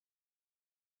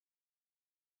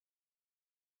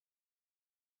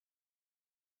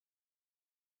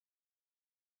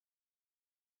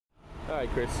All right,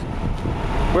 Chris.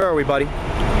 Where are we, buddy?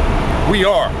 We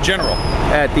are, General.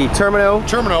 At the Terminal de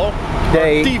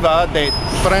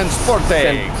Transporte.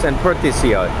 San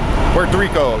Patricio. Puerto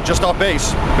Rico, just off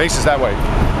base. Base is that way.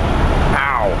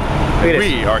 Ow.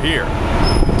 We are here.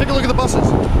 Take a look at the buses.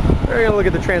 We're going to look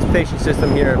at the transportation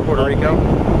system here in Puerto Rico.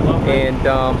 And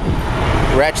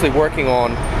we're actually working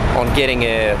on getting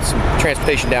some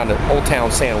transportation down to Old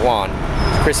Town San Juan.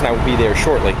 Chris and I will be there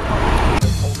shortly.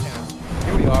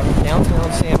 Here we are,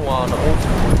 downtown San Juan.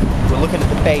 We're looking at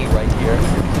the bay right here.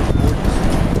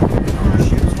 Gorgeous.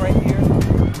 Ships right here.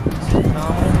 This is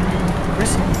phenomenal.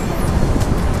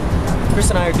 Chris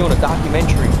and I are doing a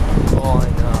documentary on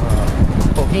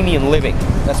Bohemian living.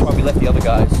 That's why we left the other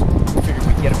guys. We figured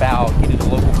we'd get into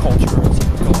local culture and see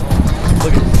what's going on.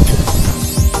 Look at this.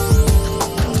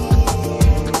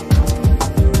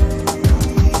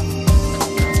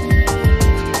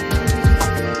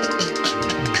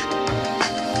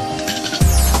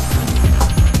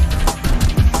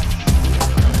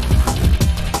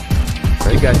 What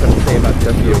do you guys have to say about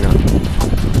just viewing on? I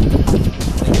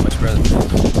think much better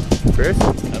than Chris?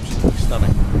 absolutely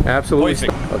stunning. Absolutely.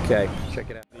 Perfect. Okay, check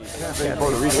it out.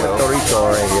 Puerto Rico. Puerto Rico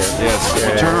right here. Yes.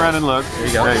 Yeah. Turn around and look. There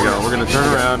you go. There you go. We're going to turn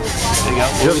around. There you go.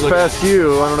 Just past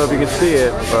you, I don't know if you can see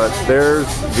it, but there's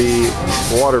the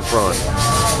waterfront.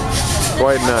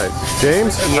 Quite nice.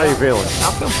 James, how you feeling?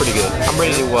 I'm feeling pretty good. I'm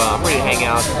ready to hang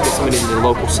out, get some of the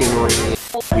local scenery.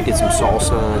 We did some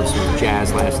salsa and some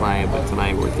jazz last night, but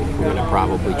tonight we're going to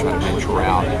probably try to venture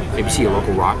out. Maybe see a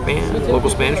local rock band, local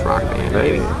Spanish rock band.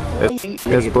 Maybe.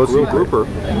 It's supposed to be grouper,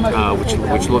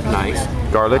 which looked nice.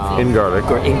 Garlic, in garlic.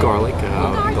 In garlic,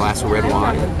 a glass of red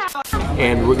wine.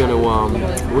 And we're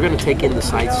gonna take in the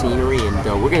sight scenery,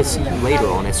 and we're gonna see you later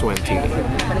on SOM TV.